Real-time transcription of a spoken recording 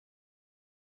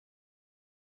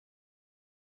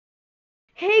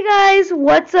Hey guys,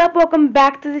 what's up? Welcome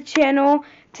back to the channel.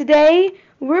 Today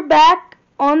we're back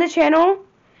on the channel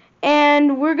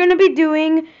and we're going to be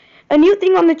doing a new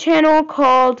thing on the channel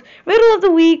called Riddle of the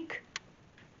Week.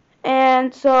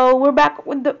 And so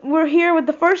we're here with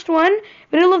the first one,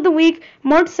 Riddle of the Week,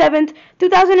 March 7th,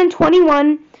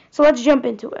 2021. So let's jump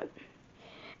into it.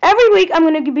 Every week I'm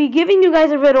going to be giving you guys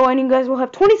a riddle and you guys will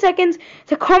have 20 seconds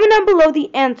to comment down below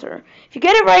the answer. If you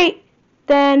get it right,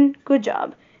 then good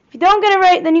job. If you don't get it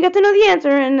right, then you get to know the answer,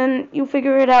 and then you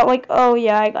figure it out like, oh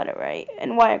yeah, I got it right,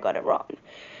 and why I got it wrong.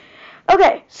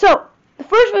 Okay, so, the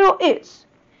first riddle is,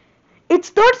 it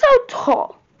starts out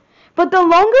tall, but the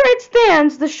longer it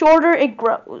stands, the shorter it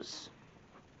grows.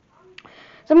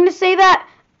 So I'm going to say that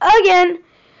again.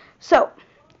 So,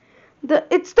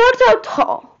 it starts out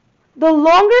tall. The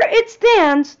longer it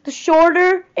stands, the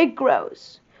shorter it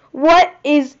grows. What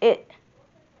is it?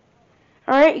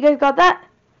 Alright, you guys got that?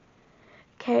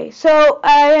 Okay, so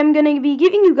I am going to be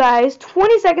giving you guys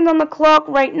 20 seconds on the clock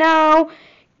right now.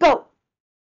 Go.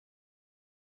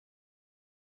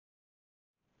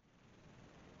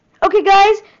 Okay,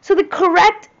 guys, so the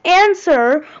correct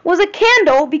answer was a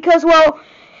candle because, well,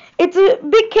 it's a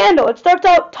big candle. It starts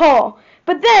out tall.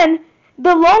 But then,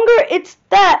 the longer it's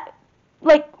the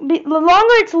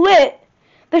longer it's lit,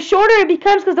 the shorter it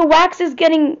becomes because the wax is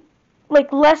getting,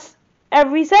 less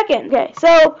every second. Okay,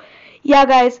 so yeah,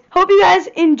 guys, hope you guys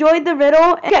enjoyed the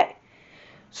riddle. Okay,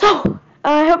 so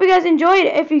I hope you guys enjoyed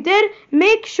it. If you did,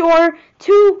 make sure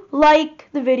to like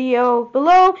the video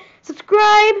below,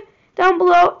 subscribe down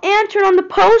below, and turn on the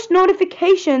post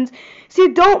notifications so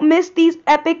you don't miss these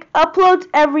epic uploads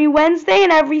every Wednesday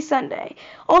and every Sunday.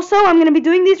 Also, I'm going to be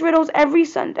doing these riddles every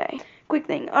Sunday. Quick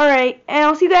thing. Alright, and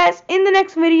I'll see you guys in the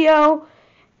next video,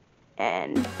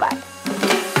 and bye.